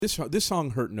This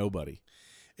song hurt nobody.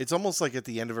 It's almost like at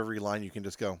the end of every line, you can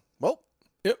just go, well,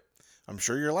 Yep. I'm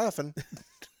sure you're laughing.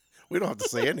 We don't have to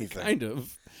say anything. Kind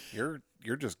of. You're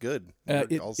just good.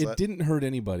 You're all set. It didn't hurt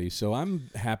anybody, so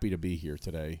I'm happy to be here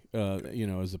today.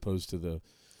 As opposed to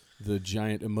the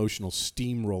giant emotional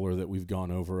steamroller that we've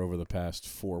gone over the past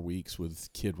 4 weeks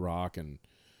with Kid Rock and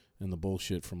the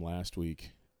bullshit from last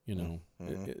week.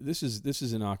 This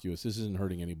is innocuous. This isn't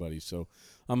hurting anybody, so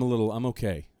I'm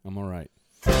okay. I'm all right.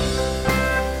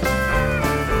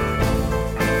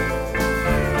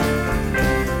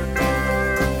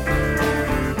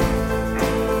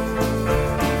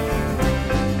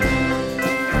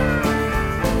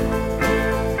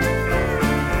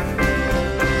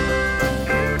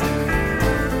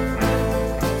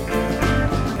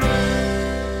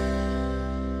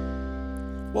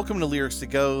 Welcome to Lyrics to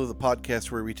Go, the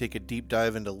podcast where we take a deep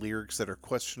dive into lyrics that are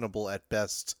questionable at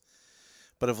best,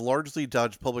 but have largely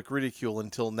dodged public ridicule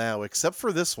until now, except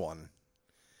for this one.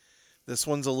 This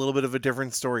one's a little bit of a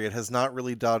different story. It has not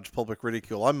really dodged public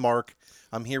ridicule. I'm Mark.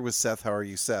 I'm here with Seth. How are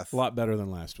you, Seth? A lot better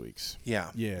than last week's. Yeah.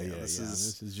 This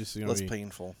is just less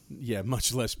painful. Yeah,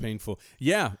 much less painful.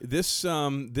 Yeah, this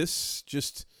song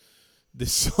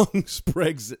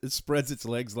spreads its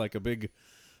legs like a big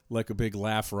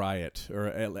laugh riot, or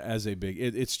as a big.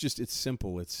 It's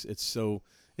simple. It's so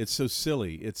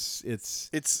silly. It's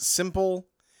simple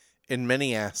in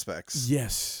many aspects.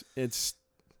 Yes, it's.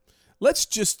 Let's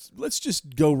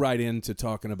just go right into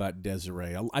talking about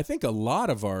Des'ree. I think a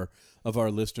lot of our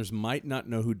listeners might not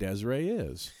know who Des'ree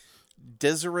is.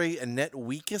 Des'ree Annette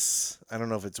Weekes. I don't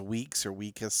know if it's Weeks or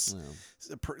Weekes.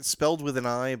 No. Spelled with an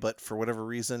I, but for whatever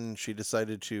reason, she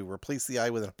decided to replace the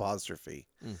I with an apostrophe.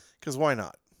 Because why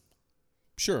not?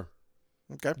 Sure.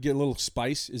 Okay. Get a little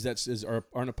spice.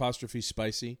 Aren't apostrophes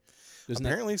spicy?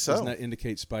 Apparently so. Doesn't that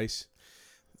indicate spice?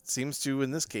 Seems to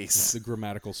in this case. It's the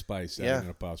grammatical spice, adding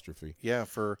an apostrophe. Yeah,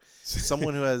 for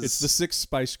someone who has... It's the sixth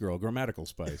Spice Girl, grammatical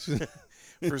spice.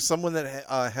 For someone that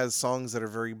has songs that are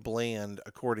very bland,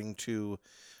 according to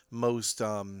most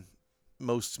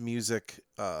music,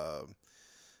 powers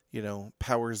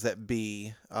that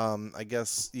be, I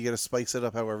guess you got to spice it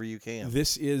up however you can.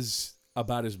 This is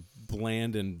about as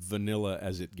bland and vanilla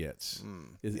as it gets.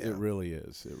 It really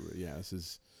is. This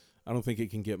is... I don't think it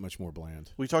can get much more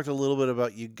bland. We talked a little bit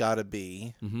about You Gotta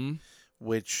Be,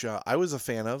 which I was a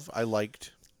fan of. I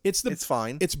liked. It's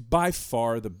fine. It's by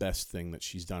far the best thing that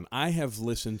she's done. I have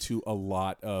listened to a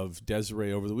lot of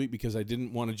Des'ree over the week because I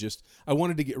didn't want to I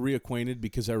wanted to get reacquainted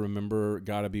because I remember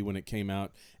Gotta Be when it came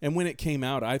out. And when it came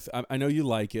out, I know you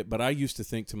like it, but I used to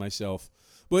think to myself,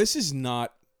 well, this is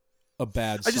not a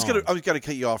bad song. I just got to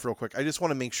cut you off real quick. I just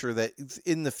want to make sure that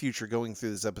in the future, going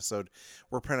through this episode,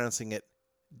 we're pronouncing it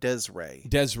Des'ree.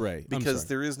 Because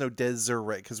there is no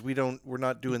Des'ree, because we're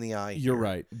not doing the I. You're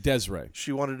right. Des'ree.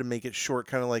 She wanted to make it short,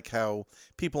 kind of like how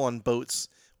people on boats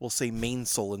will say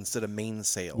mainsail instead of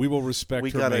mainsail. We will respect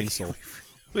her mainsail.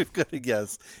 We've got to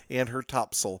guess. And her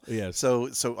topsail. Yes. So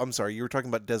I'm sorry, you were talking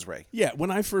about Des'ree. Yeah, when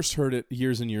I first heard it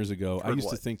years and years ago, I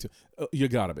used to think You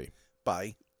Gotta Be.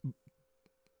 By?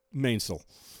 Mainsail.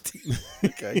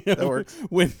 Okay, that works.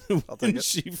 When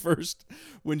she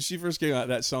first came out,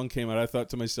 that song came out, I thought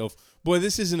to myself, boy,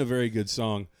 this isn't a very good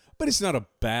song, but it's not a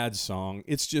bad song.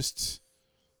 It's just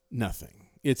nothing.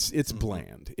 It's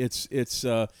bland. It's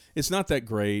not that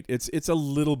great. It's a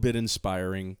little bit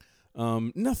inspiring.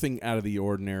 Nothing out of the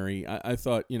ordinary. I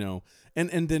thought, and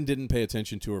then didn't pay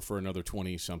attention to her for another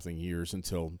 20 something years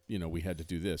until, we had to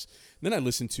do this. And then I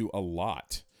listened to a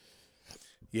lot.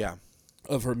 Yeah.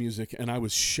 Of her music, and I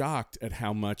was shocked at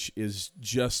how much is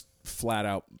just flat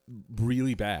out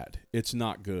really bad. It's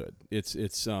not good.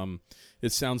 It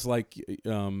sounds like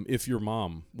if your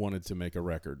mom wanted to make a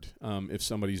record, if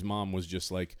somebody's mom was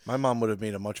just like, my mom would have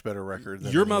made a much better record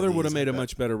than your mother would have made a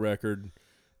much better record.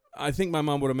 I think my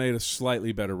mom would have made a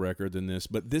slightly better record than this,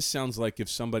 but this sounds like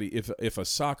if a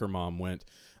soccer mom went,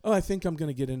 oh, I think I'm going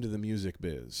to get into the music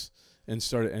biz, and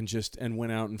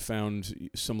went out and found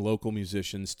some local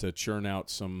musicians to churn out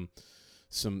some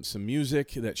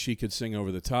music that she could sing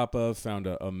over the top of. Found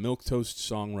a milquetoast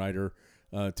songwriter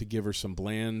to give her some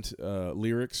bland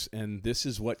lyrics, and this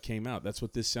is what came out. That's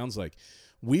what this sounds like.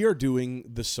 We are doing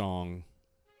the song.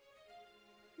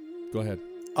 Go ahead.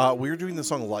 We're doing the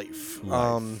song Life.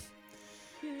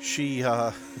 She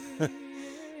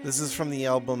this is from the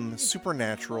album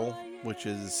Supernatural, which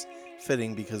is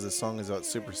fitting because the song is about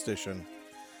superstition.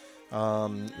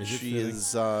 She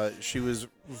was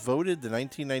voted the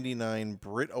 1999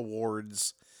 Brit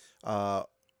Awards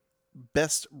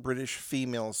Best British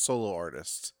Female Solo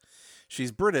Artist.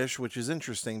 She's British, which is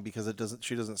interesting because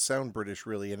she doesn't sound British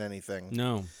really in anything.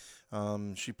 No.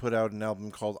 She put out an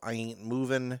album called I Ain't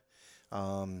Movin',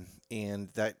 and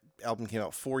that album came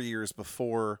out 4 years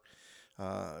before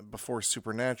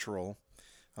Supernatural.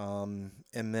 And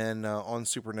then on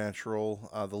Supernatural,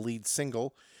 the lead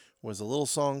single was a little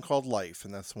song called Life,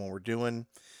 and that's the one we're doing.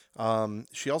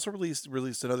 She also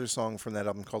released another song from that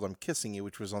album called I'm Kissing You,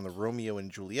 which was on the Romeo and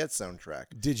Juliet soundtrack.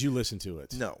 Did you listen to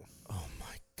it? No. Oh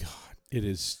my God. It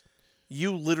is.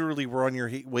 You literally were on your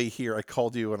way here. I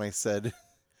called you and I said,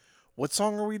 what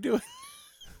song are we doing?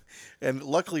 And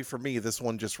luckily for me, this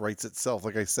one just writes itself.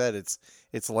 Like I said,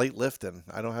 it's light lifting.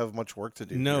 I don't have much work to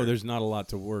do. No, here. there's not a lot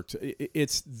to work to.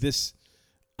 It's this.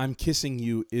 I'm Kissing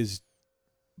You is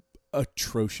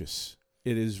atrocious.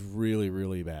 It is really,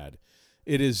 really bad.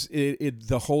 It is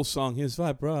the whole song is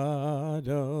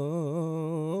vibrato.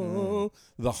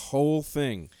 The whole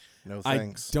thing. No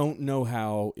thanks. I don't know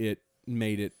how it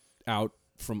made it out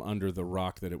from under the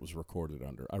rock that it was recorded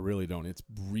under. I really don't. It's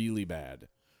really bad.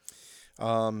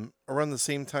 Around the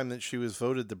same time that she was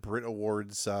voted the Brit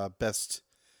Awards Best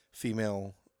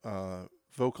Female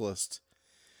Vocalist,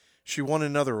 she won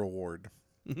another award.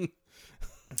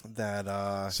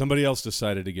 That somebody else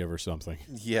decided to give her something.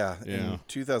 Yeah. In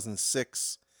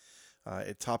 2006,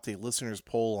 it topped a listeners'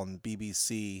 poll on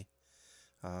BBC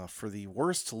for the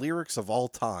worst lyrics of all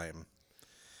time.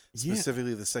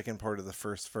 Specifically, the second part of the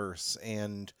first verse.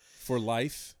 And for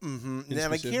Life? Mm-hmm.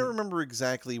 And I can't remember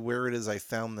exactly where it is I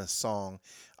found this song.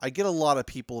 I get a lot of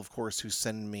people, of course, who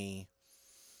send me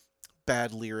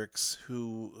bad lyrics,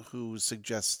 who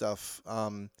suggest stuff,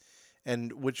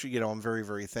 and which, I'm very,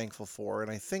 very thankful for.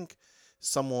 And I think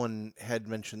someone had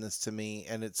mentioned this to me,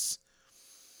 and it's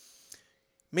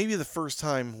maybe the first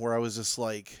time where I was just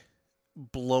like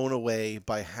blown away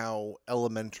by how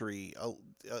elementary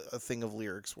a thing of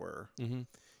lyrics were. Mm-hmm.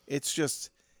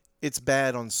 It's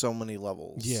bad on so many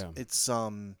levels. Yeah. It's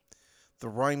the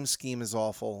rhyme scheme is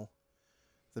awful.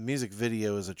 The music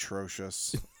video is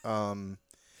atrocious. And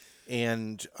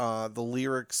the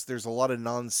lyrics, there's a lot of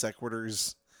non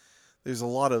sequiturs. There's a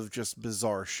lot of just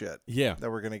bizarre shit. Yeah. That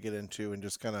we're going to get into, and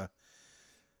just kind of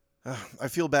I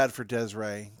feel bad for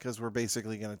Desiree because we're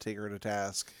basically going to take her to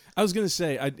task. I was going to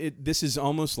say, this is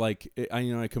almost like,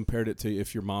 I compared it to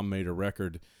if your mom made a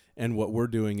record, and what we're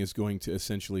doing is going to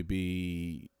essentially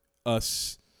be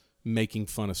us making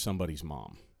fun of somebody's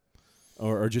mom,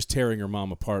 or just tearing her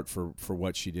mom apart for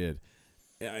what she did.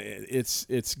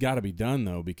 It's got to be done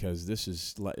though, because this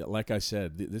is like I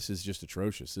said, this is just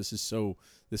atrocious. This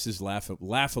is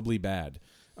laughably bad.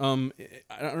 I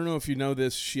don't know if you know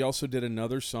this. She also did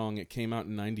another song. It came out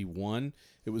in '91.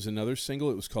 It was another single.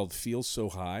 It was called "Feel So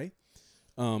High."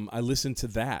 I listened to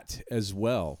that as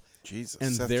well. Jesus,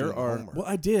 and there are homework. Well,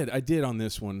 I did on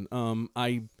this one.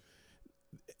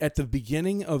 At the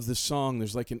beginning of the song,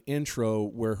 there's like an intro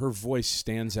where her voice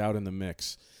stands out in the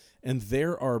mix, and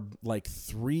there are like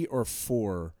 3 or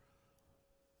 4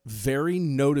 very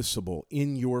noticeable,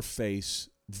 in your face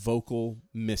vocal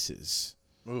misses.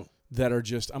 Ooh. That are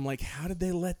just, I'm like, how did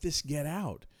they let this get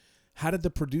out? How did the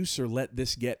producer let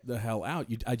this get the hell out?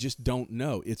 I just don't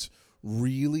know. It's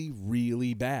really,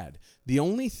 really bad. The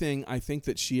only thing I think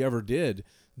that she ever did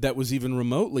that was even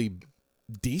remotely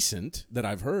decent that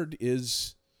I've heard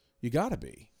is You Gotta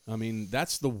Be. I mean,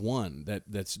 that's the one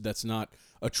that's not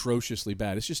atrociously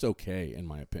bad. It's just okay, in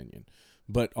my opinion.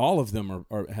 But all of them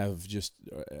are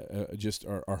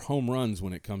home runs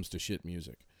when it comes to shit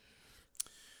music.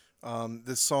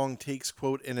 This song takes,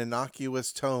 quote, an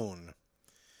innocuous tone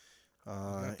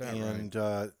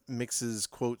and mixes,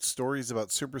 quote, stories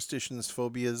about superstitions,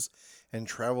 phobias, and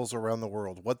travels around the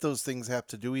world. What those things have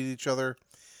to do with each other,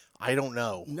 I don't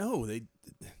know. No,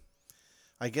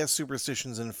 I guess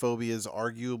superstitions and phobias,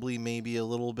 arguably, maybe a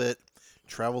little bit.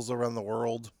 Travels around the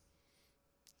world.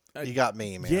 You got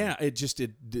me, man. Yeah,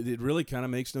 it really kind of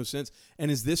makes no sense.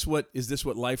 And is this what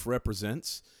life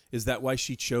represents? Is that why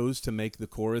she chose to make the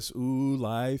chorus "Ooh,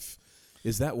 life"?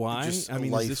 Is that why? Just I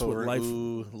mean, life is this over what life?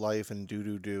 Ooh, life and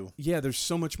do. Yeah, there's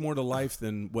so much more to life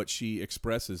than what she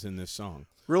expresses in this song.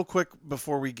 Real quick,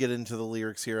 before we get into the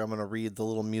lyrics here, I'm going to read the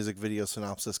little music video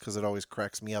synopsis because it always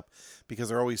cracks me up because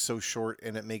they're always so short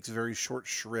and it makes very short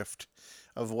shrift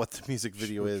of what the music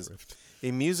video is. Shrift.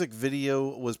 A music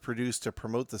video was produced to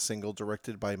promote the single,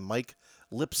 directed by Mike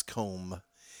Lipscomb.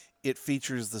 It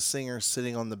features the singer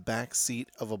sitting on the back seat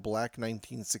of a black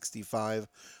 1965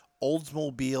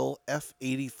 Oldsmobile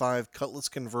F85 Cutlass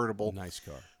convertible. Nice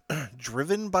car.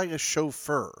 Driven by a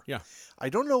chauffeur. Yeah. I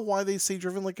don't know why they say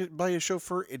driven by a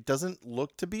chauffeur. It doesn't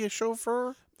look to be a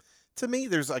chauffeur to me.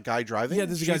 There's a guy driving. Yeah,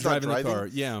 there's a guy driving the car.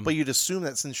 Yeah. But you'd assume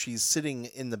that since she's sitting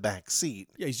in the back seat.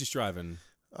 Yeah, he's just driving.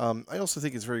 I also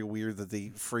think it's very weird that they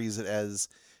phrase it as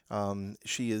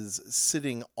She is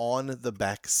sitting on the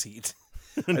back seat.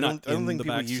 I Not don't in think the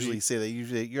people back usually seat. say that.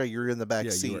 Usually, you're in the back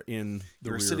Yeah, seat. you are in the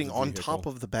You're rear sitting of the on vehicle. top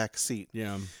of the back seat.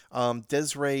 Yeah.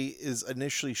 Desiree is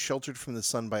initially sheltered from the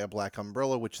sun by a black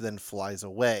umbrella, which then flies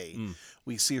away.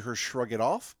 We see her shrug it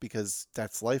off because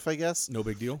that's life, I guess. No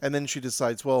big deal. And then she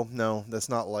decides, well, no, that's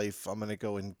not life. I'm going to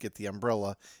go and get the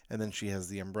umbrella. And then she has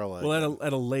the umbrella. Well,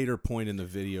 at a later point in the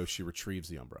video, she retrieves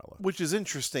the umbrella. Which is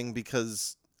interesting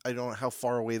because I don't know how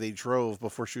far away they drove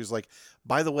before she was like,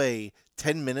 by the way,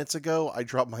 10 minutes ago, I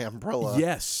dropped my umbrella.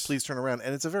 Yes. Please turn around.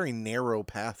 And it's a very narrow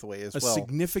pathway as A well.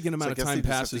 significant amount I of guess time they just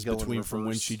have to passes go in between from when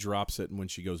reverse. she drops it and when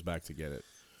she goes back to get it.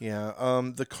 Yeah.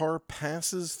 The car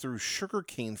passes through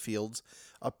sugarcane fields,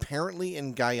 apparently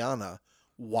in Guyana.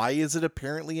 Why is it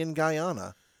apparently in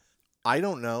Guyana? I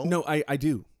don't know. No, I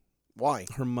do. Why?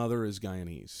 Her mother is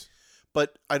Guyanese.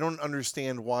 But I don't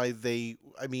understand why they.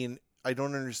 I mean, I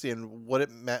don't understand what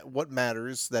what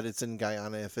matters that it's in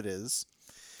Guyana if it is,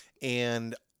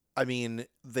 and I mean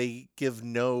they give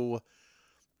no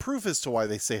proof as to why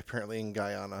they say apparently in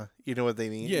Guyana. You know what they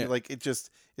mean? Yeah. Like it's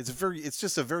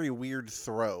just a very weird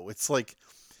throw. It's like,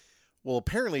 well,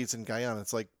 apparently it's in Guyana.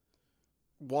 It's like,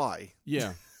 why?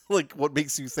 Yeah. Like, what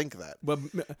makes you think that? But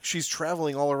She's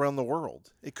traveling all around the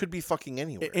world. It could be fucking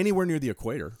anywhere. anywhere near the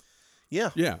equator.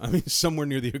 Yeah. Yeah. I mean, somewhere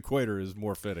near the equator is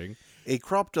more fitting. A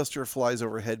crop duster flies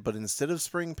overhead, but instead of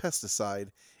spraying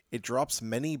pesticide, it drops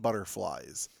many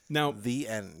butterflies. Now, The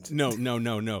end. no.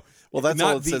 Well, that's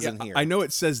Not all it says in here. I know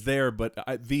it says there, but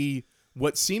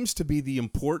what seems to be the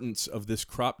importance of this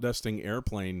crop dusting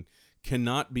airplane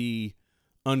cannot be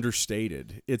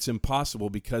understated. It's impossible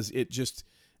because it's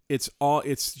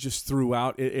just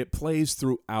throughout. It plays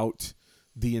throughout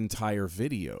the entire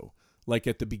video. Like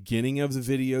at the beginning of the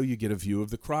video, you get a view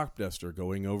of the crop duster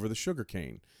going over the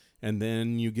sugarcane. And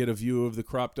then you get a view of the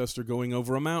crop duster going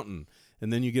over a mountain.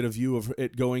 And then you get a view of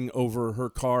it going over her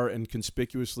car and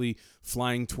conspicuously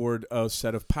flying toward a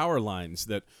set of power lines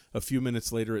that a few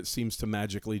minutes later it seems to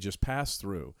magically just pass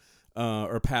through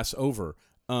or pass over.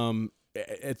 And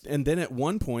then at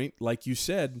one point, like you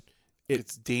said,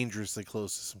 it's dangerously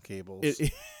close to some cables.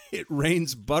 It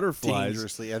rains butterflies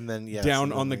Dangerously, and then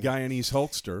down on the Guyanese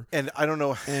Hulkster. And I don't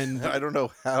know, I don't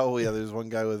know how. Yeah, there's one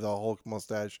guy with a Hulk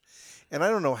mustache, and I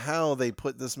don't know how they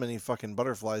put this many fucking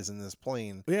butterflies in this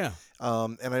plane. Yeah.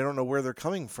 And I don't know where they're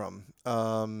coming from.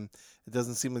 It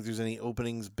doesn't seem like there's any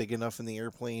openings big enough in the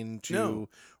airplane to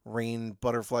rain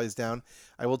butterflies down.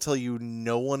 I will tell you,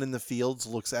 no one in the fields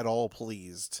looks at all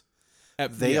pleased.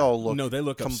 They all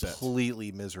look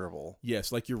completely miserable.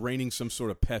 Yes, like you're raining some sort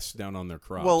of pest down on their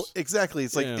crops. Well, exactly.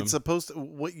 It's like it's supposed to,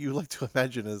 what you like to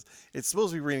imagine is it's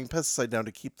supposed to be raining pesticide down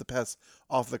to keep the pests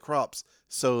off the crops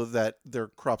so that their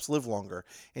crops live longer.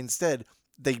 Instead,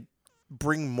 they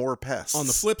bring more pests. On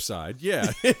the flip side,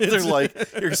 yeah. They're like,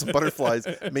 here's some butterflies.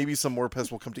 Maybe some more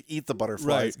pests will come to eat the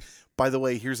butterflies. Right. By the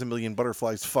way, here's 1 million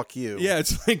butterflies. Fuck you. Yeah,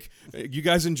 it's like you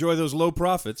guys enjoy those low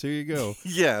profits. Here you go.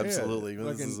 Yeah, absolutely.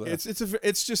 Yeah,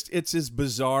 it's as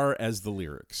bizarre as the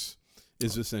lyrics.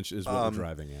 Is essentially what we're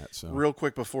driving at. So real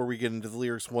quick before we get into the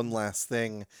lyrics, one last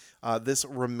thing. This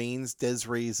remains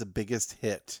Desiree's biggest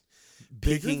hit.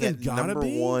 Peaking at number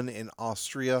 1 in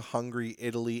Austria, Hungary,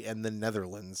 Italy, and the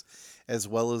Netherlands, as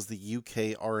well as the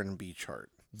UK R&B chart.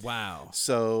 Wow.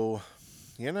 So,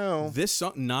 this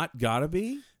song, Not Gotta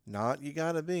Be? Not You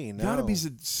Gotta Be, no. Gotta Be's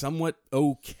a somewhat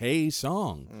okay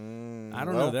song. I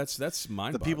don't know. That's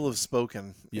mind-boggling. The people have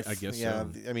spoken. Yeah, I guess so.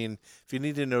 I mean, if you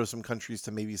need to know some countries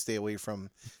to maybe stay away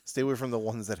from the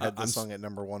ones that had this song at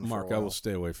number 1 Mark, for a while. I will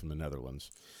stay away from the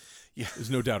Netherlands. Yeah. There's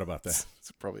no doubt about that.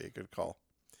 It's probably a good call.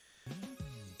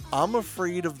 I'm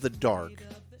afraid of the dark,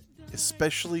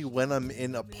 especially when I'm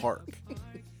in a park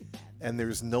and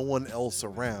there's no one else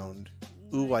around.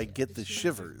 Ooh, I get the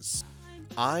shivers.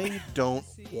 I don't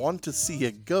want to see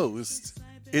a ghost.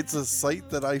 It's a sight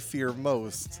that I fear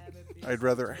most. I'd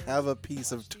rather have a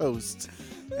piece of toast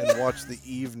and watch the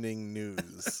evening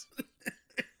news.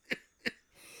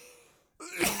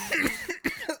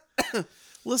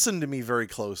 Listen to me very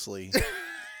closely.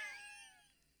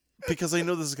 Because I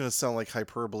know this is going to sound like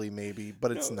hyperbole maybe,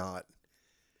 but it's not.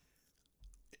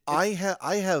 I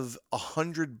have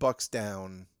 $100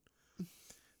 down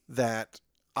that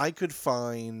I could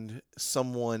find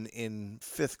someone in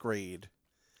 5th grade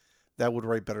that would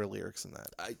write better lyrics than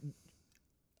that.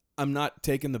 I'm not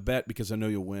taking the bet because I know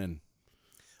you'll win.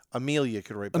 Amelia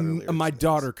could write better lyrics. My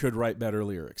daughter could write better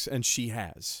lyrics, and she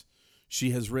has. She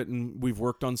has written, we've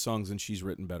worked on songs, and she's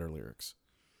written better lyrics.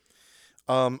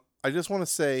 I just want to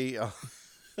say,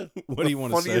 What do you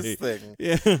want to say? Funniest thing.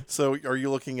 Yeah. So are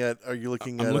you looking at I'm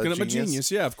looking at my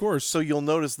genius. Yeah, of course. So you'll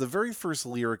notice the very first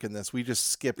lyric in this, we just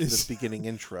skipped this beginning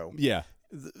intro. Yeah.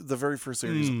 The very first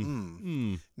lyric is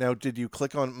Now, did you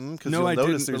click on because No, you'll I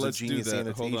notice didn't. But there's a let's do genius that.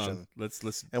 annotation. Hold on. Let's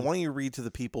listen. And why don't you read to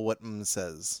the people what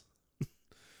says?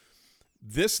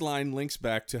 This line links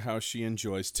back to how she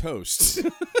enjoys toast.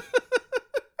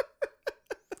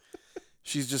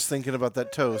 She's just thinking about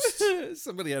that toast.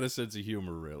 Somebody had a sense of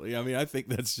humor, really. I mean, I think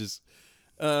that's just.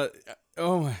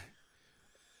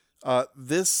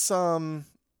 This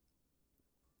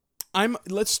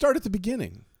Let's start at the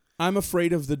beginning. I'm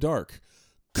afraid of the dark.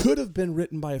 Could have been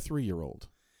written by a 3-year-old.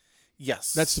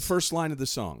 Yes, That's the first line of the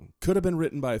song. Could have been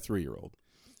written by a 3-year-old.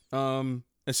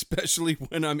 Especially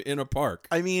when I'm in a park.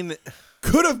 I mean,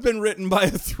 Could have been written by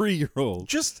a 3-year-old.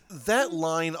 just that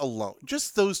line alone,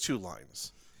 just those two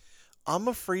lines. I'm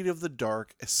afraid of the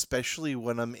dark, especially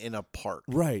when I'm in a park.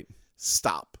 Right.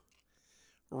 Stop.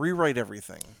 Rewrite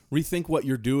everything. Rethink what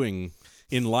you're doing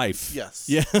in life. Yes.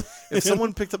 Yeah. If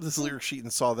someone picked up this lyric sheet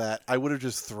and saw that, I would have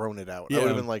just thrown it out. I Yeah. would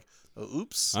have been like, oh,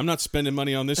 oops. I'm not spending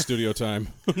money on this studio time.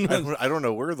 I don't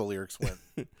know where the lyrics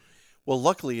went. Well,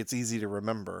 luckily, it's easy to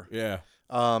remember. Yeah.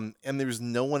 And there's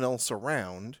no one else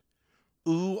around.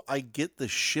 Ooh, I get the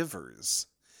shivers.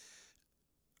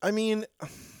 I mean,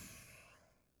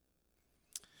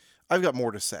 I've got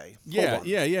more to say. Hold on.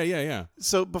 Yeah.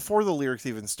 So before the lyrics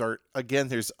even start, again,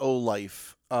 there's "Oh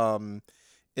Life" in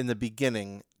the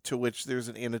beginning, to which there's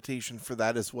an annotation for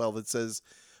that as well that says,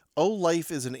 "Oh Life"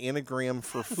 is an anagram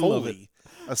for Foley,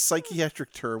 a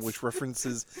psychiatric term which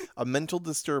references a mental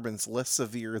disturbance less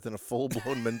severe than a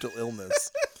full-blown mental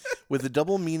illness. With a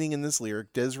double meaning in this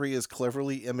lyric, Desiree is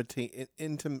cleverly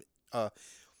intimating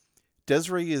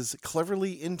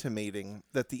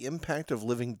that the impact of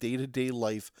living day-to-day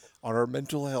life on our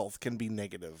mental health can be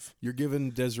negative. You're giving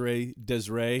Desiree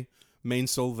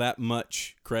Mainsail that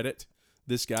much credit?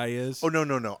 This guy is? Oh,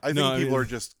 no. I think people are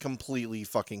just completely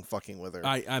fucking with her.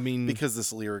 I mean... Because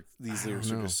these lyrics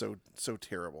are just so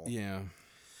terrible. Yeah.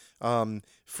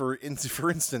 For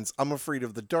instance, I'm afraid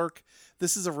of the dark.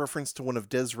 This is a reference to one of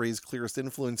Desiree's clearest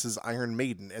influences, Iron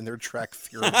Maiden, and their track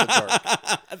Fear of the Dark.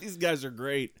 These guys are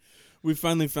great. We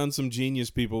finally found some genius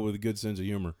people with a good sense of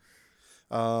humor.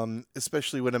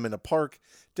 Especially when I'm in a park.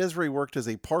 Desiree worked as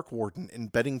a park warden in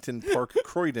Beddington Park,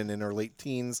 Croydon in her late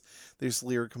teens. This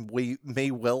lyric may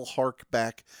well hark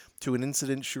back to an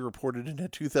incident she reported in a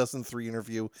 2003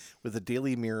 interview with the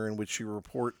Daily Mirror, in which she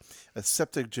reported a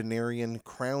septuagenarian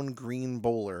crown green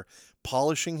bowler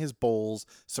polishing his bowls,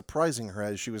 surprising her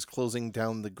as she was closing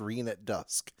down the green at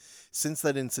dusk. Since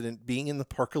that incident, being in the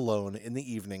park alone in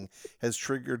the evening has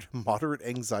triggered moderate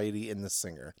anxiety in the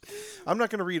singer. I'm not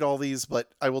going to read all these,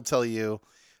 but I will tell you,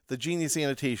 the genius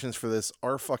annotations for this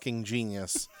are fucking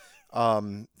genius,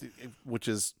 which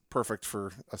is perfect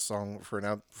for a song for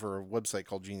a website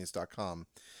called genius.com.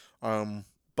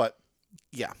 But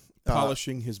yeah,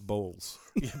 Polishing his bowls.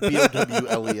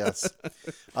 BOWLES.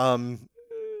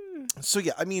 So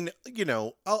yeah, I mean,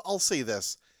 I'll say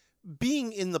this.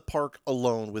 Being in the park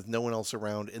alone with no one else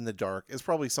around in the dark is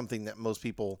probably something that most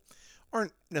people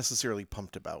aren't necessarily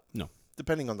pumped about. No.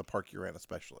 Depending on the park you're in,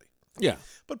 especially. Yeah.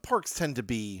 But parks tend to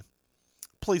be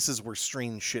places where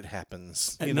strange shit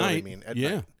happens. At you know night. what I mean? At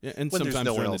yeah. night. Yeah. And When there's sometimes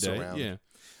no one during else the day. around. Yeah.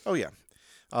 Oh, yeah.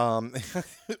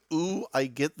 Ooh, I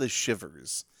get the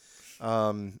shivers.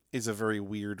 Is a very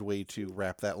weird way to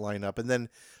wrap that line up. And then,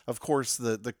 of course,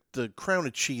 the crown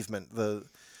achievement, the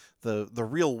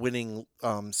real winning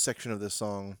section of this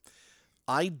song,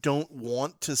 I don't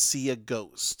want to see a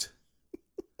ghost.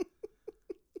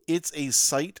 It's a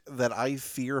sight that I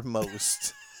fear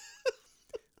most.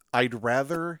 I'd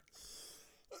rather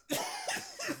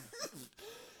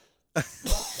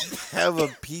have a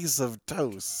piece of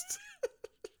toast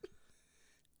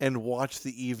and watch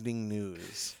the evening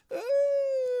news.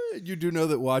 You do know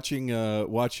that watching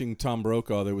Tom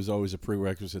Brokaw, there was always a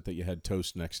prerequisite that you had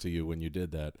toast next to you when you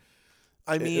did that.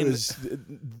 I mean,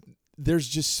 there's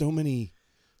just so many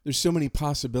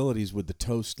possibilities with the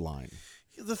toast line.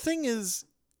 The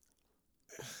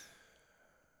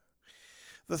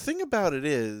thing about it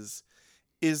is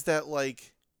that,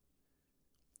 like,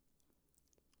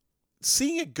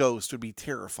 seeing a ghost would be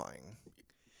terrifying.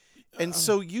 And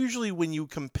so usually when you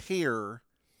compare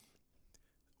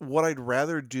what I'd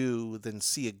rather do than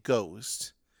see a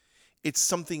ghost, it's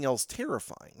something else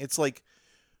terrifying. It's like,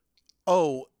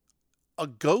 oh, a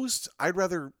ghost, I'd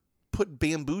rather put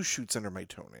bamboo shoots under my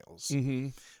toenails. Mm-hmm.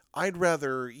 I'd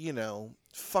rather,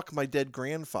 fuck my dead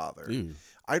grandfather. Ew.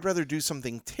 I'd rather do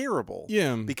something terrible.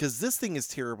 Yeah. Because this thing is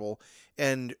terrible.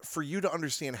 And for you to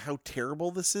understand how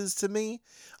terrible this is to me,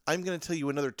 I'm going to tell you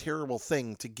another terrible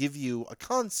thing to give you a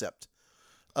concept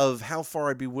of how far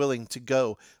I'd be willing to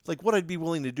go. Like what I'd be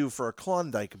willing to do for a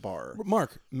Klondike bar.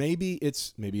 Mark, maybe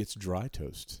it's dry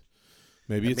toast.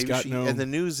 Maybe it's got no. And the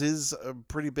news is a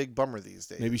pretty big bummer these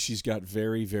days. Maybe she's got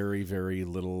very, very, very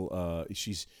little.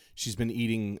 She's been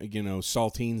eating,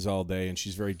 saltines all day, and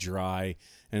she's very dry,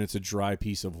 and it's a dry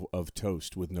piece of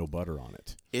toast with no butter on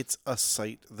it. It's a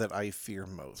sight that I fear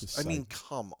most. I mean,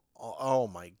 come on. Oh,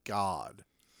 my God.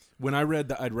 When I read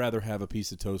that I'd rather have a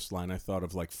piece of toast line, I thought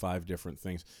of like 5 different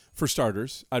things. For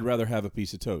starters, I'd rather have a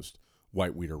piece of toast,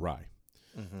 white wheat or rye.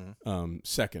 Mm-hmm.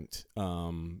 Second,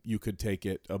 you could take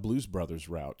it a Blues Brothers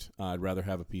route. I'd rather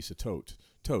have a piece of toast,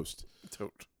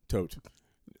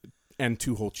 and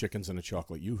 2 whole chickens and a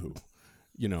chocolate yoo-hoo.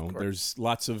 There's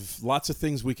lots of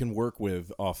things we can work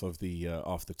with off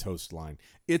the toast line.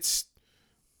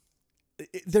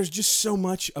 There's just so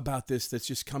much about this that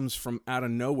just comes from out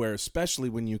of nowhere, especially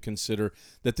when you consider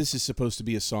that this is supposed to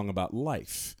be a song about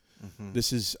life. Mm-hmm.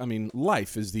 This is,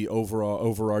 life is the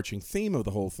overarching theme of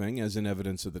the whole thing, as in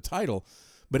evidence of the title.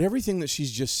 But everything that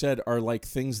she's just said are like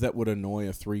things that would annoy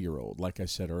a 3-year-old, like I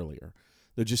said earlier.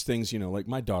 They're just things, like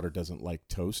my daughter doesn't like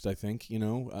toast, I think,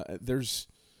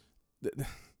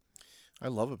 I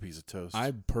love a piece of toast.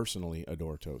 I personally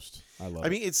adore toast. I love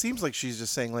it. It seems like she's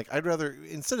just saying, like, I'd rather,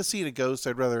 instead of seeing a ghost,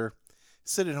 I'd rather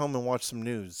sit at home and watch some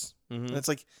news. Mm-hmm. And it's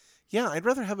like, yeah, I'd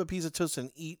rather have a piece of toast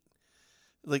and eat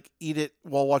it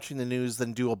while watching the news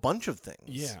than do a bunch of things.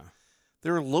 Yeah.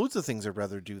 There are loads of things I'd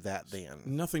rather do that than.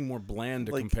 Nothing more bland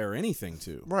to compare anything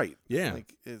to. Right. Yeah.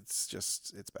 It's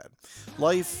bad.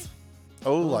 Life.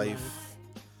 Oh, life.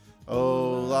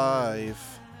 Oh,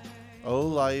 life. Oh,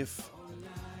 life.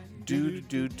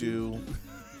 Do.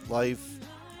 Life.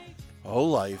 Oh,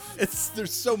 life.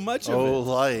 There's so much of it. Oh,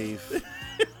 life.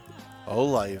 Oh,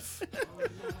 life.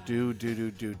 Do.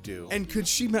 And could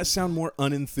she sound more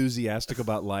unenthusiastic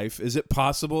about life? Is it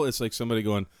possible? It's like somebody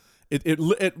going,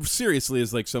 it seriously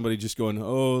is like somebody just going,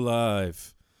 oh,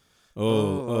 life.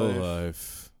 Oh,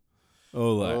 life.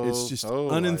 Oh, life. It's just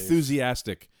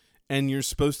unenthusiastic. Life. And you're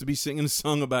supposed to be singing a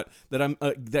song about that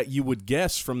that you would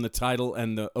guess from the title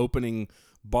and the opening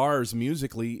bars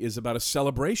musically is about a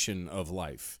celebration of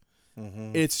life.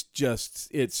 Mm-hmm.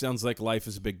 It sounds like life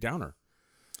is a big downer.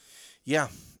 Yeah.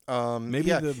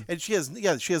 Maybe and she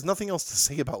has nothing else to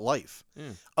say about life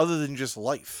other than just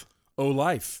life. Oh,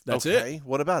 life. That's it. Okay.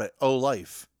 What about it? Oh,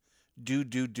 life.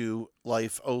 Do,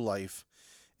 life. Oh, life.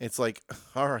 It's like,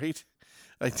 all right.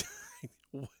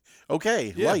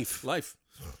 Okay. Yeah, life.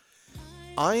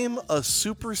 I'm a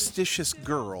superstitious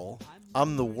girl.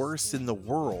 I'm the worst in the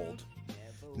world.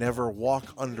 Never walk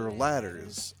under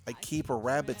ladders. I keep a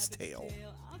rabbit's tail.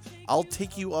 I'll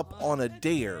take you up on a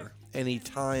dare.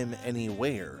 Anytime,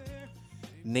 anywhere.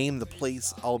 Name the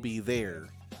place, I'll be there.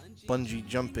 Bungee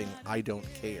jumping, I don't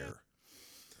care.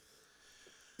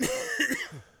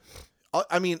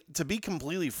 To be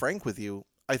completely frank with you,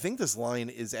 I think this line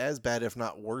is as bad, if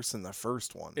not worse, than the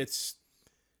first one.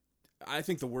 I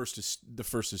think the first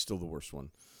is still the worst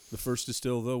one. The first is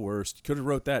still the worst. Could have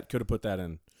wrote that. Could have put that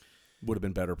in. Would have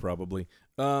been better, probably.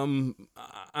 I'm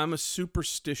a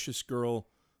superstitious girl.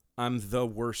 I'm the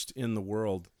worst in the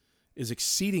world. Is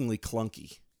exceedingly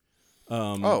clunky.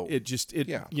 I'm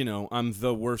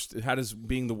the worst. How does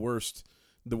being the worst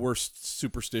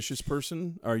superstitious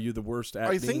person? Are you the worst at?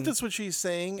 I think that's what she's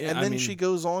saying, yeah, and then she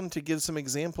goes on to give some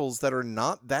examples that are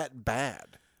not that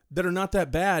bad.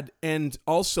 And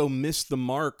also miss the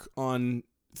mark on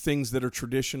things that are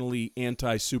traditionally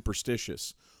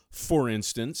anti-superstitious. For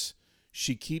instance,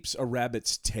 she keeps a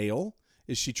rabbit's tail.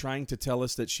 Is she trying to tell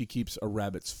us that she keeps a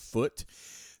rabbit's foot?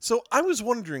 So I was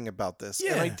wondering about this,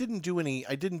 and I didn't do any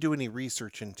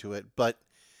research into it, but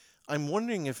I'm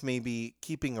wondering if maybe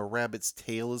keeping a rabbit's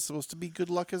tail is supposed to be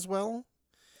good luck as well.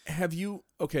 You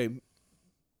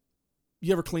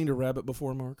ever cleaned a rabbit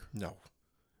before, Mark? No.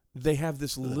 They have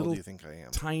this little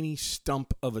tiny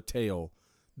stump of a tail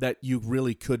that you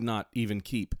really could not even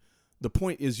keep. The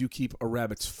point is you keep a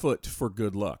rabbit's foot for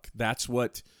good luck. That's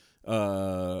what,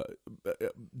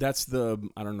 that's the,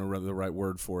 I don't know the right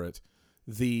word for it.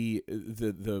 The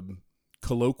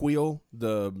colloquial,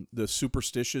 the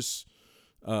superstitious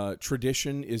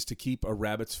tradition is to keep a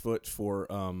rabbit's foot for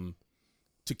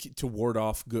to ward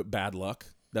off bad luck.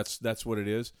 That's what it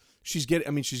is. She's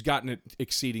gotten it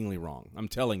exceedingly wrong. I'm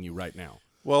telling you right now.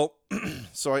 Well,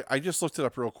 so I just looked it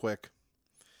up real quick,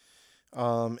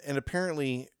 and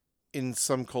apparently in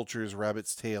some cultures,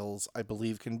 rabbit's tails, I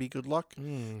believe, can be good luck.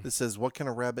 This says, what can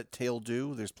a rabbit tail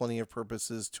do? There's plenty of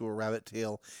purposes to a rabbit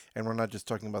tail, and we're not just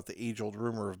talking about the age-old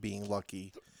rumor of being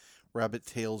lucky. Rabbit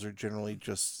tails are generally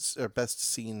are best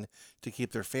seen to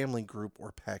keep their family group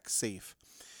or pack safe.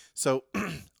 So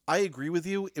I agree with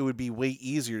you. It would be way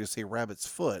easier to say rabbit's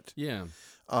foot. Yeah.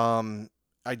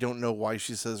 I don't know why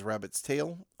she says rabbit's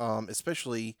tail,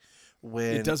 especially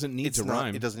when It doesn't need to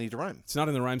rhyme. It doesn't need to rhyme. It's not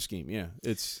in the rhyme scheme. Yeah.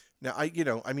 It's Now,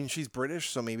 she's British,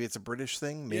 so maybe it's a British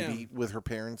thing. Maybe with her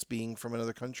parents being from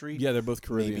another country. yeah. They're both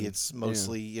Caribbean. Maybe it's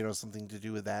mostly, something to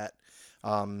do with that.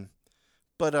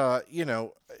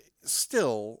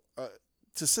 Still,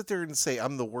 to sit there and say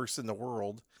I'm the worst in the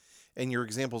world, and your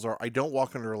examples are I don't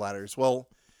walk under ladders. Well,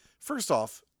 first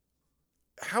off,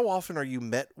 how often are you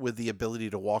met with the ability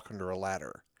to walk under a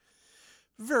ladder?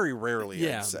 Very rarely,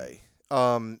 I'd say.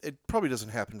 It probably doesn't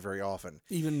happen very often.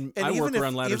 I work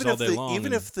around ladders all day long.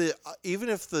 Even if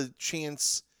the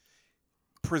chance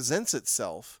presents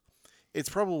itself, it's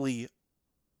probably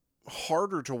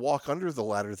harder to walk under the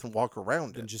ladder than walk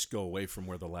around and it. just go away from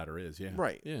where the ladder is. Yeah.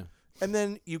 Right. Yeah. And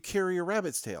then you carry a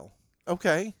rabbit's tail.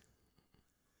 Okay.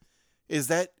 Is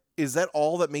that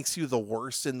all that makes you the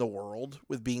worst in the world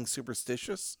with being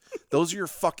superstitious? Those are your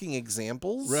fucking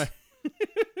examples? Right.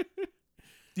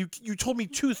 You told me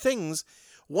two things.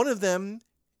 One of them,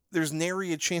 there's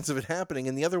nary a chance of it happening,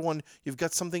 and the other one, you've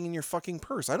got something in your fucking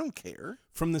purse. I don't care.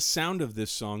 From the sound of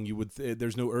this song, you would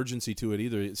there's no urgency to it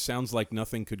either. It sounds like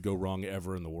nothing could go wrong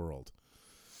ever in the world.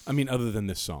 I mean, other than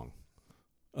this song,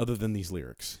 other than these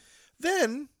lyrics.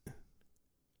 Then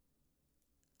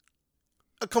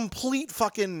a complete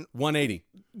fucking 180.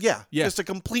 Yeah, just a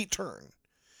complete turn.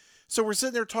 So we're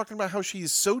sitting there talking about how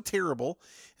she's so terrible.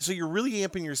 So you're really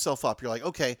amping yourself up. You're like,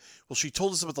 okay, well, she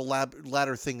told us about the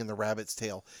ladder thing and the rabbit's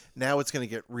tail. Now it's going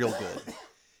to get real good.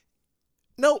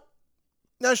 Nope.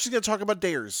 Now she's going to talk about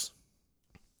dares.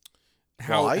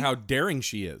 How daring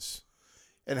she is.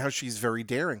 And how she's very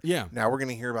daring. Yeah. Now we're going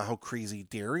to hear about how crazy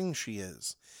daring she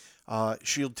is.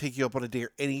 She'll take you up on a dare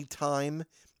anytime,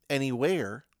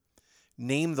 anywhere.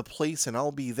 Name the place and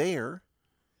I'll be there.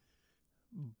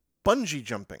 Bungee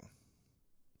jumping.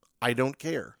 I don't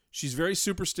care. She's very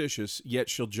superstitious, yet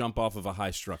she'll jump off of a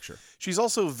high structure. She's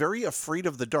also very afraid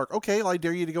of the dark. Okay, I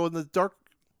dare you to go in the dark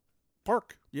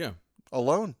park. Yeah.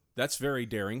 Alone. That's very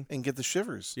daring. And get the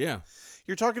shivers. Yeah.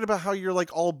 You're talking about how you're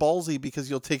like all ballsy because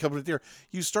you'll take up a dare.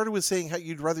 You started with saying how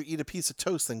you'd rather eat a piece of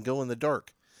toast than go in the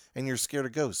dark. And you're scared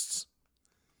of ghosts.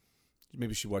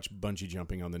 Maybe she watched bungee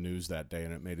jumping on the news that day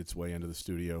and it made its way into the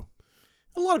studio.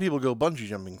 A lot of people go bungee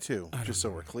jumping too, just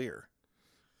so we're clear.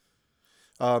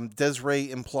 Desiree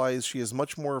implies she is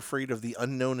much more afraid of the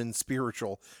unknown and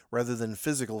spiritual rather than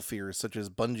physical fears such as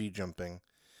bungee jumping,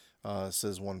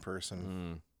 says one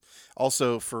person.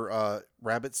 Also, for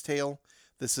Rabbit's Tail,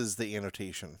 this is the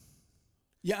annotation.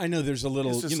 Yeah, I know there's a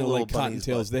little, like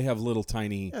cottontails, they have little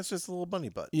tiny... Yeah, it's just a little bunny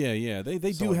butt. Yeah,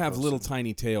 they do have little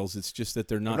tiny tails. It's just that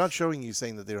they're not... I'm not showing you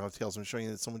saying that they don't have tails. I'm showing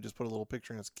you that someone just put a little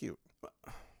picture and it's cute.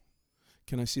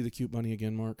 Can I see the cute bunny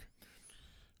again, Mark?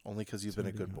 Only because you've been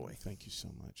a good boy. Thank you so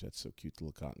much. That's so cute, the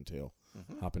little cottontail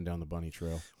hopping down the bunny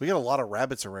trail. We got a lot of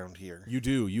rabbits around here. You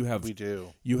do. We do.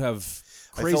 You have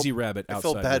crazy rabbit outside. I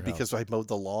felt bad because I mowed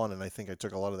the lawn and I think I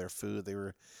took a lot of their food. They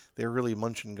were really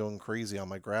munching, going crazy on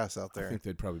my grass out there. I think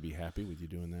they'd probably be happy with you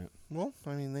doing that. Well,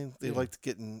 I mean, they liked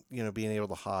getting, being able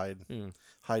to hide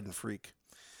and freak.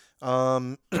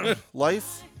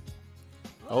 Life.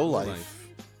 Oh, life.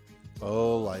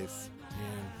 Oh, life. Yeah.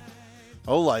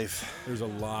 Oh, life. There's a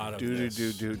lot of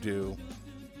do.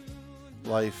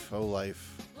 Life. Oh,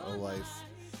 life. Oh, life.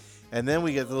 And then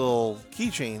we get the little key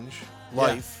change.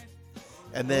 Life. Yeah.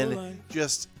 And then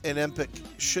just an epic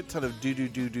shit ton of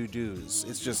do's.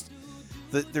 It's just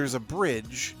that there's a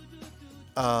bridge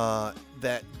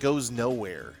that goes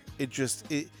nowhere.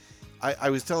 I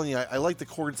was telling you, I like the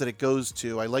chords that it goes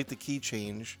to. I like the key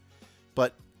change,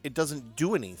 but it doesn't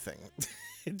do anything.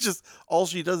 It just, all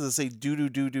she does is say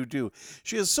do.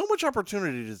 She has so much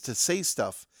opportunity to say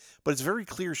stuff, but it's very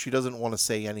clear she doesn't want to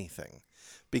say anything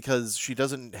because she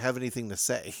doesn't have anything to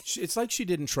say. It's like she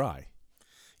didn't try.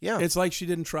 Yeah. It's like she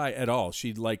didn't try at all.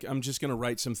 She'd I'm just going to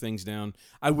write some things down.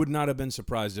 I would not have been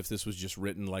surprised if this was just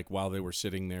written while they were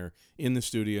sitting there in the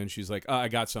studio and she's like, I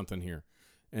got something here.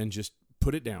 And just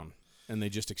put it down. And they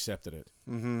just accepted it.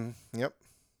 Mm-hmm. Yep.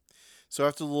 So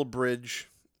after the little bridge,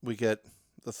 we get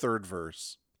the third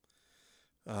verse,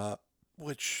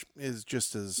 which is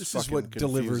just as this fucking is what confusing.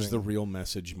 Delivers the real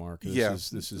message, Mark.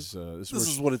 This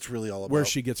is what it's really all about. Where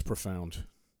she gets profound.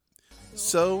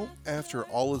 So after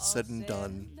all is said and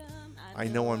done, I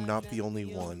know I'm not the only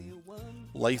one.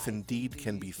 Life indeed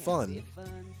can be fun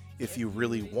if you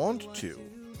really want to.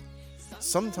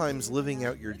 Sometimes living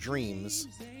out your dreams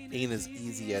ain't as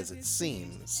easy as it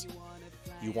seems.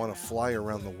 You want to fly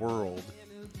around the world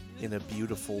in a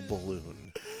beautiful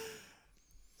balloon.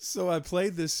 So I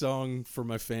played this song for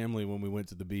my family when we went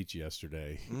to the beach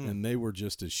yesterday, and they were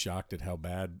just as shocked at how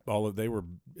bad they were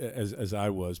as I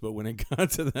was. But when it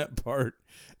got to that part,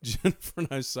 Jennifer and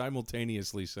I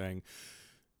simultaneously sang,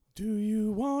 "Do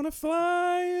you want to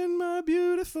fly in my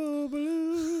beautiful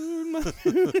balloon, my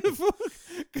beautiful?"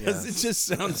 Because it just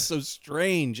sounds so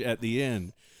strange at the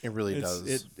end. It really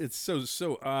does. It's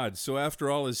so odd. So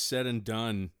after all is said and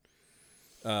done,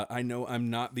 I know I'm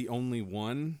not the only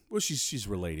one. Well, she's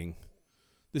relating.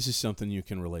 This is something you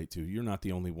can relate to. You're not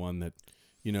the only one that,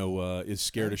 is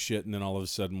scared of shit and then all of a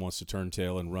sudden wants to turn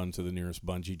tail and run to the nearest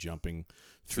bungee jumping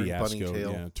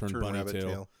fiasco. Turn bunny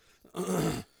tail.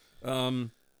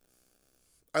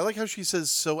 I like how she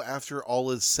says, "So after all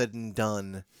is said and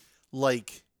done,"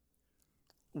 like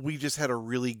we just had a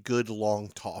really good long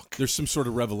talk. There's some sort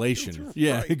of revelation.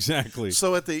 Yeah, Right. exactly.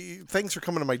 So thanks for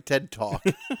coming to my TED Talk.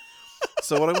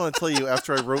 So what I want to tell you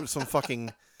after I wrote some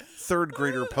fucking third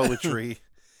grader poetry.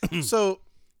 So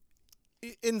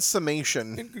in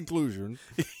summation. In conclusion.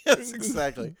 Yes,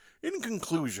 exactly. In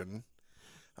conclusion,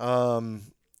 after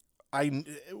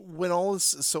all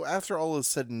is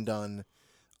said and done,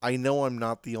 I know I'm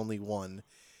not the only one.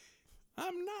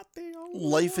 I'm not the only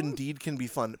Life one. indeed can be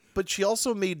fun. But she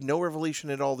also made no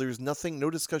revelation at all. There's no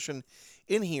discussion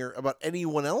in here about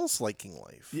anyone else liking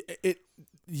life.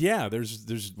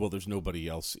 There's nobody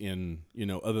else in,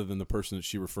 other than the person that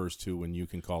she refers to when you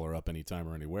can call her up anytime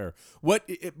or anywhere. What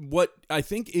I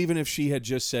think, even if she had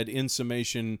just said, in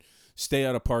summation, stay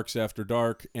out of parks after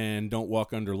dark and don't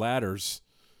walk under ladders,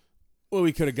 well,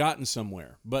 we could have gotten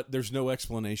somewhere, but there's no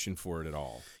explanation for it at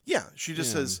all. Yeah, she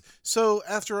just says, so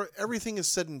after everything is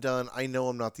said and done, I know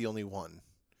I'm not the only one.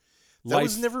 That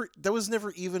was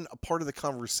never even a part of the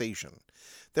conversation.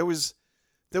 There was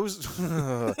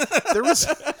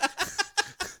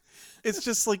it's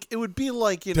just like, it would be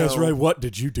like, That's right, what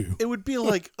did you do? It would be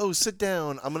like, oh, sit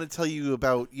down, I'm going to tell you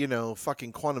about,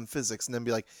 fucking quantum physics, and then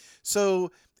be like,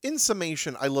 so in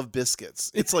summation, I love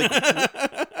biscuits. It's like,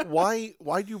 why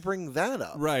do you bring that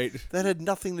up? Right. That had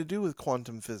nothing to do with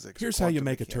quantum physics. Here's how you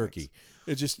make a turkey.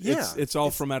 It's all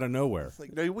from out of nowhere.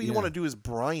 Like, no, what you want to do is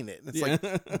brine it. And it's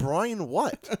like, brine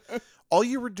what? All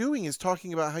you were doing is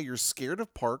talking about how you're scared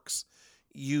of parks,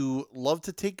 you love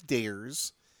to take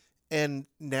dares, and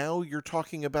now you're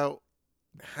talking about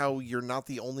how you're not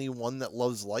the only one that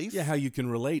loves life. Yeah, how you can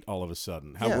relate all of a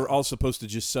sudden. How we're all supposed to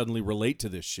just suddenly relate to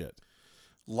this shit.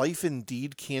 Life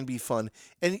indeed can be fun.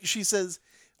 And she says,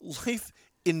 life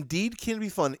indeed can be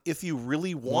fun if you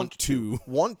really want to.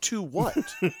 Want to what?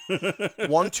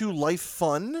 Want to life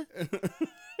fun?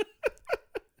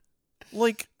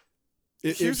 Like,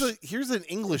 here's an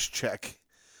English check.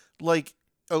 Like,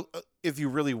 if you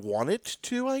really want it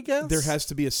to, I guess. There has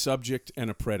to be a subject and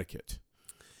a predicate.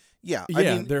 Yeah, I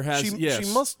mean, there has.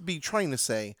 She must be trying to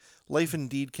say, life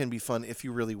indeed can be fun if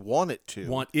you really want it to.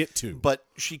 Want it to. But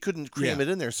she couldn't cram it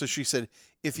in there, so she said,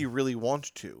 if you really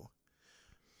want to.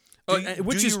 Do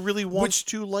you really want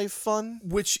to life fun?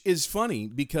 Which is funny,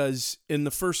 because in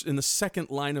the second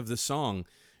line of the song,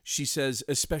 she says,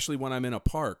 especially when I'm in a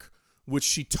park, which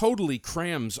she totally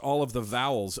crams all of the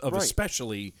vowels of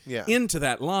especially into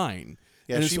that line.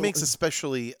 Yeah, and she makes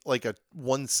especially like a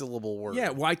one-syllable word.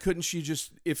 Yeah, why couldn't she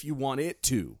just, if you want it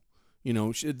to?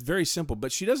 It's very simple,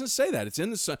 but she doesn't say that. It's in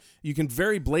the song. You can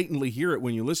very blatantly hear it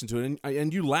when you listen to it,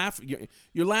 and you laugh.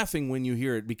 You're laughing when you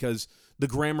hear it because the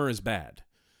grammar is bad.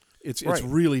 It's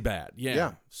really bad.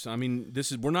 Yeah. So I mean,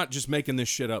 we're not just making this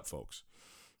shit up, folks.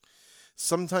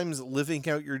 Sometimes living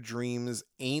out your dreams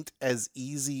ain't as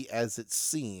easy as it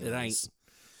seems. It ain't.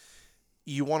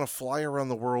 You want to fly around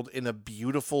the world in a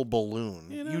beautiful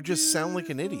balloon. You just sound like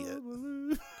an idiot.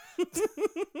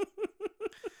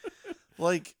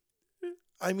 Like,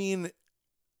 I mean,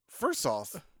 first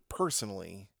off,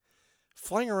 personally,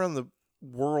 flying around the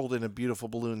world in a beautiful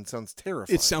balloon sounds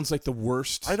terrifying. It sounds like the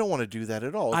worst. I don't want to do that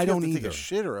at all. I don't either. Take a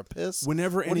shit or a piss.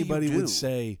 Whenever anybody would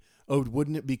say, "Oh,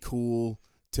 wouldn't it be cool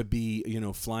to be,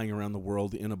 flying around the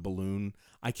world in a balloon?"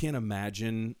 I can't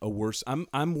imagine a worse. I'm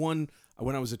one.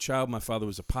 When I was a child, my father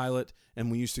was a pilot, and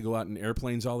we used to go out in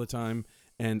airplanes all the time,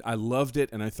 and I loved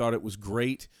it, and I thought it was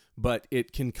great. But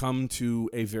it can come to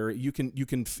a very you can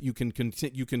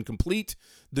complete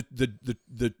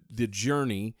the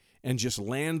journey and just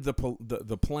land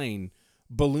the plane.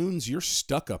 Balloons, you're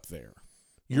stuck up there.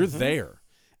 You're there,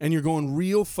 and you're going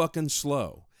real fucking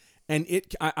slow. And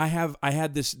I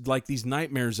had these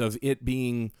nightmares of it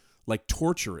being like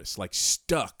torturous, like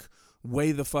stuck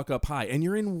way the fuck up high, and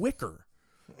you're in wicker.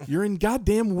 You're in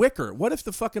goddamn wicker. What if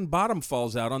the fucking bottom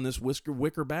falls out on this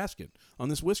wicker basket? On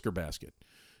this whisker basket?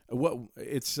 What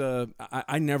it's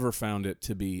I never found it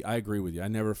to be. I agree with you. I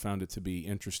never found it to be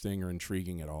interesting or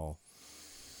intriguing at all.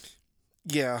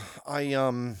 Yeah, I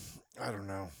don't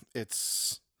know.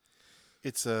 It's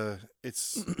Now,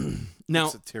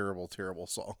 it's a terrible, terrible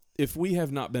song. if we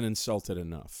have not been insulted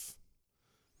enough,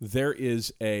 there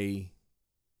is a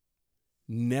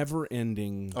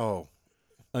never-ending.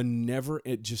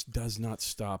 It just does not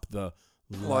stop. The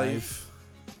life,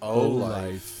 oh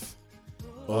life,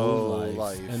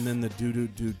 life, and then the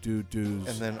doos,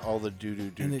 and then all the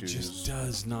doo. and it just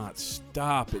does not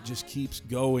stop. It just keeps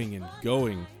going and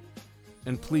going.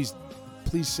 And please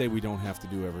say we don't have to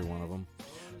do every one of them.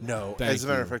 No, Thank as a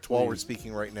matter you, of fact, while we're please.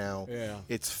 speaking right now, Yeah,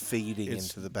 it's fading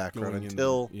into the background going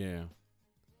until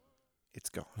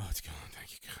it's gone. Oh, it's gone.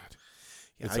 Thank you, God.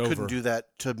 Yeah, It's I couldn't over. do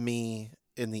that to me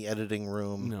in the editing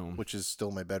room, No. which is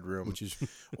still my bedroom. Which is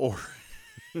Or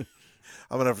I'm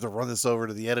gonna have to run this over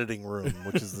to the editing room,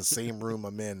 which is the same room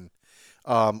I'm in,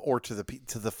 or to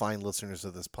the fine listeners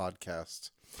of this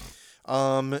podcast.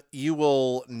 You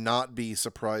will not be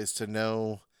surprised to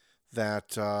know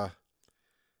that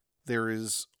there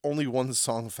is only one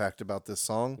song fact about this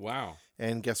song, wow.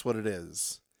 and guess what it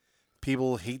is?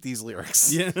 People hate these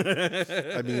lyrics. Yeah.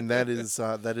 I mean, that is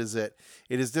it.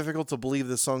 It is difficult to believe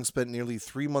this song spent nearly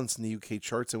 3 months in the UK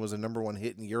charts and was a #1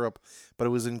 hit in Europe, but it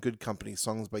was in good company.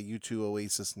 Songs by U2,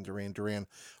 Oasis, and Duran Duran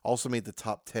also made the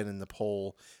top 10 in the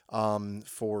poll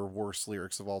for worst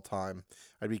lyrics of all time.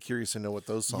 I'd be curious to know what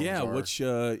those songs are. Which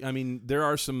I mean, there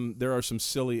are some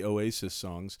silly Oasis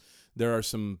songs. There are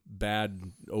some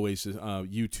bad Oasis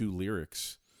U2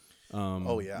 lyrics.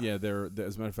 Yeah. There.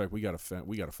 As a matter of fact, we gotta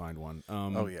find one.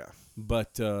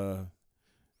 But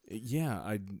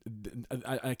yeah,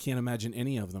 I can't imagine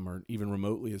any of them are even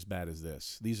remotely as bad as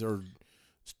this. These are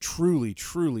truly,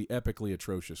 truly epically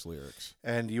atrocious lyrics.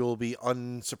 And you will be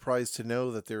unsurprised to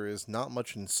know that there is not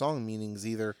much in song meanings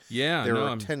either. Yeah, There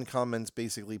are 10 comments,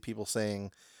 basically people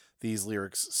saying these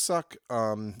lyrics suck.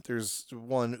 There's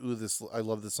one, I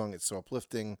love this song, it's so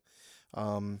uplifting.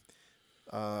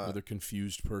 Another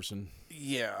confused person.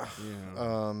 Yeah.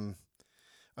 Yeah.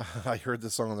 I heard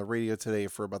this song on the radio today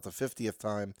for about the 50th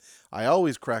time. I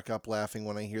always crack up laughing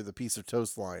when I hear the piece of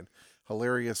toast line.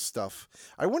 Hilarious stuff.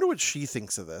 I wonder what she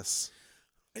thinks of this.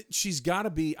 She's got to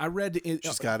be. I read.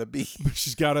 She's got to be.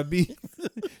 She's got to be.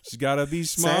 She's got to be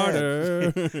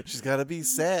smarter. She's got to be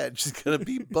sad. She's got to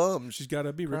be bummed. She's got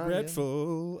to be Crying.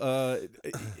 regretful.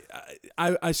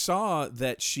 I saw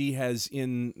that she has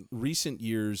in recent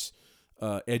years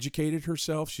educated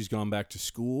herself. She's gone back to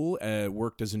school,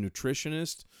 worked as a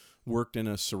nutritionist, worked in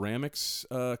a ceramics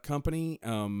company.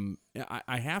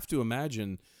 I have to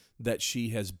imagine that she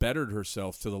has bettered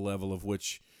herself to the level of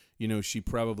which, she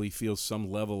probably feels some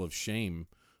level of shame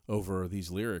over these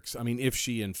lyrics. I mean, if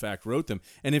she in fact wrote them,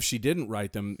 and if she didn't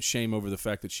write them, shame over the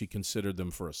fact that she considered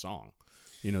them for a song,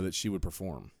 that she would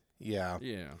perform. Yeah.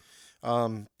 Yeah.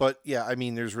 But yeah, I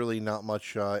mean, there's really not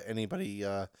much anybody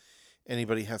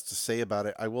has to say about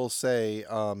it. I will say,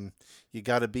 You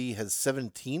Gotta Be has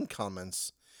 17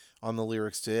 comments on the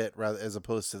lyrics to it, rather as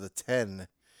opposed to the 10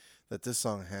 that this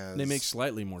song has. They make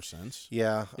slightly more sense.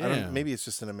 Yeah. Yeah. Maybe it's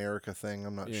just an America thing.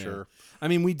 I'm not sure. I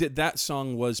mean, that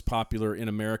song was popular in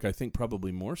America, I think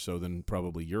probably more so than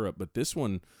probably Europe, but this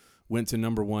one went to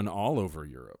 #1 all over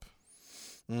Europe.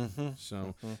 Mm-hmm.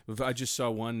 So I just saw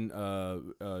one.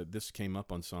 This came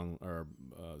up on song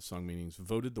meanings.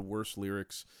 Voted the worst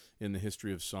lyrics in the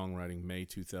history of songwriting. May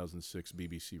 2006,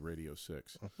 BBC Radio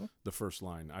 6. The first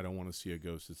line: "I don't want to see a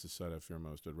ghost. It's the sight I fear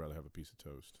most. I'd rather have a piece of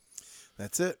toast."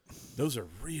 That's it. Those are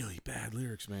really bad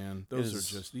lyrics, man.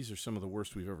 These are some of the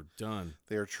worst we've ever done.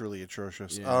 They are truly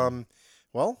atrocious. Yeah.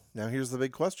 Well, now here's the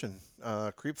big question.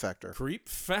 Creep factor. Creep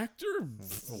factor?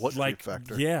 What creep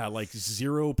factor? Yeah, like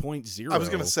 0.0. I was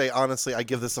going to say, honestly, I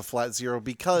give this a flat 0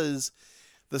 because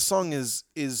the song is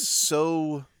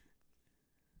so...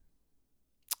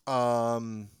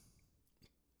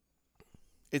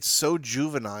 it's so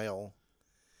juvenile.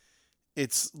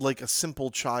 It's like a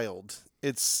simple child.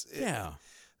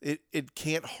 It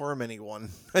can't harm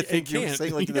anyone. I think you were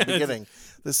saying in the beginning.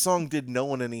 This song did no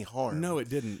one any harm. No, it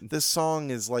didn't. This song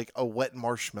is like a wet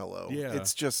marshmallow. Yeah.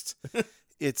 It's just,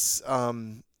 it's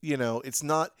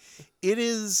not, it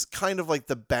is kind of like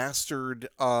the bastard,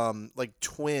 like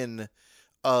twin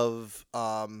of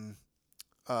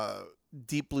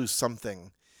Deep Blue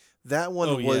Something. That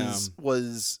one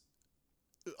was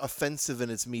offensive in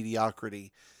its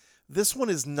mediocrity. This one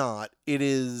is not. It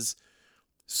is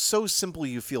so simple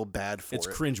you feel bad for It's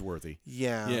it. cringeworthy.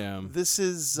 Yeah. Yeah. This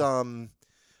is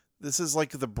like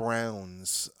the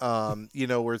Browns,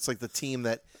 where it's like the team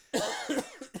that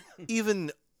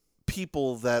even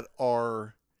people that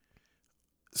are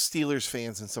Steelers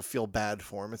fans and stuff feel bad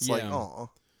for them. It's like, oh,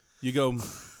 You go,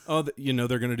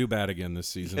 they're going to do bad again this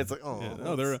season. it's like, oh,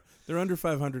 Yeah. They're under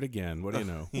 500 again. What do you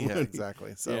know? yeah,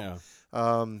 exactly. So, Yeah.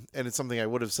 and it's something I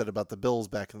would have said about the Bills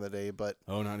back in the day, but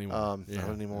Oh, not anymore. not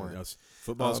anymore. Yes.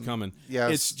 Football's coming. yeah,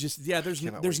 It's just there's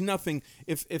cannot there's wait. nothing.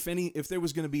 If there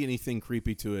was going to be anything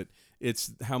creepy to it,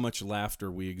 it's how much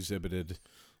laughter we exhibited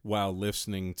while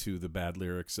listening to the bad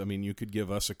lyrics. I mean, you could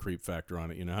give us a creep factor on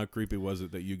it. You know, how creepy was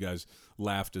it that you guys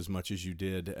laughed as much as you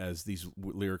did as these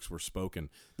lyrics were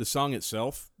spoken? The song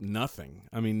itself, nothing.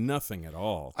 I mean, nothing at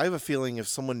all. I have a feeling if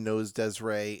someone knows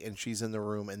Desiree and she's in the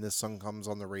room and this song comes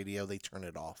on the radio, they turn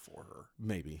it off for her.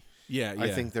 Maybe. Yeah.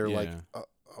 I think they're yeah. like,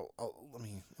 let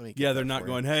me. Get Yeah, they're that not for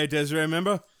going, hey, Desiree,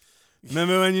 remember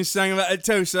when you sang about it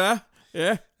too, sir?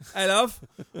 Yeah? Hey, love?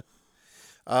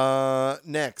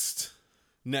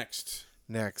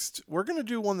 Next, we're gonna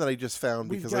do one that I just found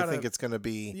because I think it's gonna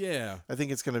be. Yeah. I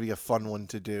think it's gonna be a fun one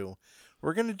to do.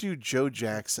 We're gonna do Joe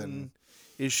Jackson.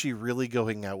 Is she really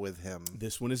going out with him?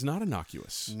 This one is not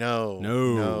innocuous. No.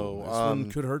 This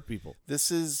one could hurt people. This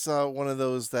is one of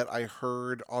those that I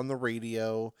heard on the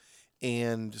radio,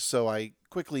 and so I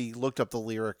quickly looked up the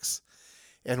lyrics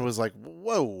and was like,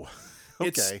 whoa.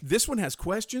 Okay. This one has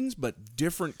questions, but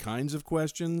different kinds of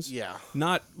questions. Yeah.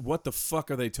 Not what the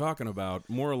fuck are they talking about,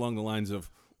 more along the lines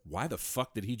of why the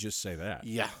fuck did he just say that?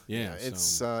 Yeah. Yeah,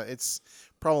 It's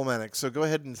problematic. So go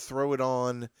ahead and throw it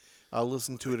on.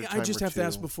 Listen to it a time I just or have two. to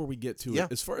ask before we get to Yeah.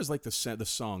 it. As far as like the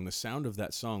song, the sound of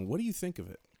that song, what do you think of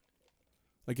it?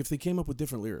 Like if they came up with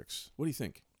different lyrics, what do you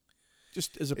think?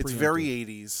 Just as a It's preemptive. very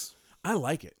 80s. I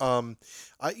like it. I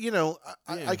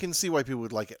can see why people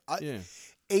would like it. Yeah.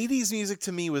 80s music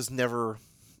to me was never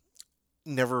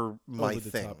my Over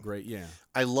the thing. top, great, yeah.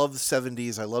 I love the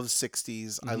 70s. I love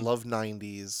 60s. I Mhm. love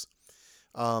 90s.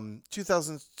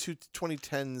 2000s to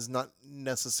 2010s, not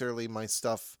necessarily my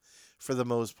stuff for the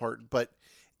most part, but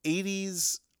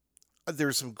 80s,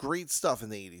 there's some great stuff in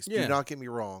the 80s. Yeah. Do not get me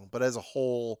wrong. But as a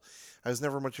whole, I was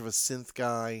never much of a synth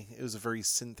guy. It was a very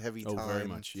synth heavy time. Oh, very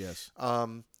much, yes. I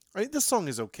mean, this song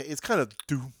is okay. It's kind of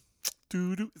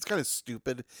it's kind of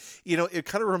stupid. It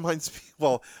kind of reminds me.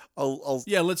 Well, I'll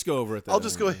Yeah, let's go over it. I'll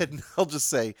just go ahead and I'll just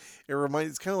say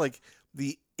it's kind of like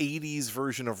the 80s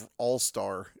version of All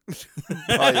Star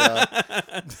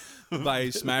by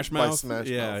Smash by Mouth. Smash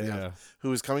yeah, Mouth, yeah.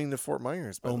 who is coming to Fort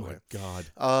Myers, by Oh the my way.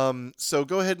 god. So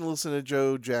go ahead and listen to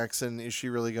Joe Jackson. Is she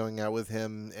really going out with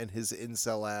him and his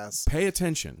incel ass? Pay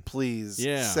attention. Please.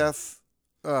 Yeah. Seth,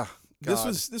 God,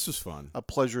 This was fun. a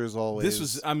pleasure as always. This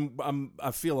was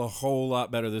I feel a whole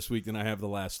lot better this week than I have the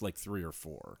last like 3 or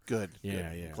 4. good. Yeah,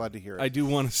 good. yeah. Glad to hear it. I do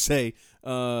want to say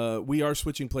we are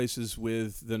switching places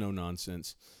with the No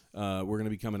Nonsense. We're going to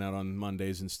be coming out on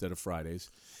Mondays instead of Fridays.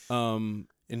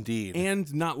 Indeed.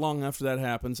 And not long after that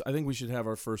happens, I think we should have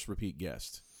our first repeat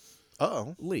guest,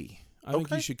 Uh-oh. Lee. I think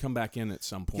Okay. he should come back in at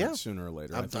some point Yeah. sooner or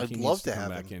later. I'd I think he love needs to come have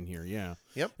back him. in here. Yeah.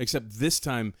 Yep. Except this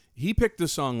time he picked the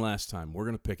song last time. We're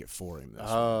going to pick it for him this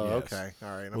Oh, one. Yes. okay. All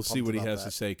right. I'm We'll see pumped what he about has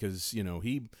that. to say because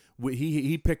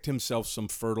he picked himself some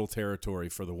fertile territory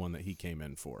for the one that he came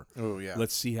in for. Oh, yeah.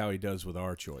 Let's see how he does with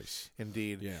our choice.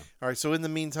 Indeed. Yeah. All right. So in the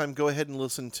meantime, go ahead and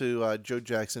listen to Joe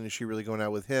Jackson. Is she really going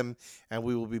out with him? And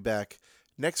we will be back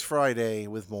next Friday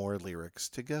with more lyrics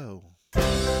to go.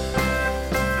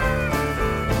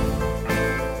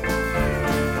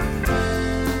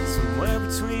 Somewhere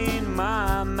between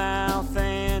my mouth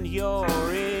and your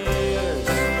ears,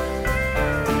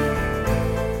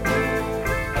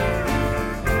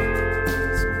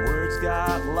 some words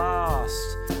got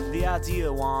lost, the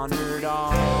idea wandered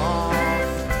off.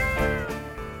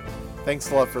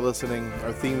 Thanks a lot for listening.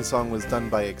 Our theme song was done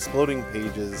by Exploding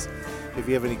Pages. If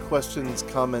you have any questions,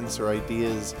 comments, or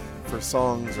ideas for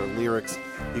songs or lyrics,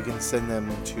 you can send them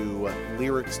to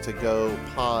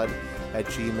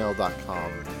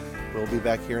lyricstogopod@gmail.com. We'll be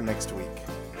back here next week.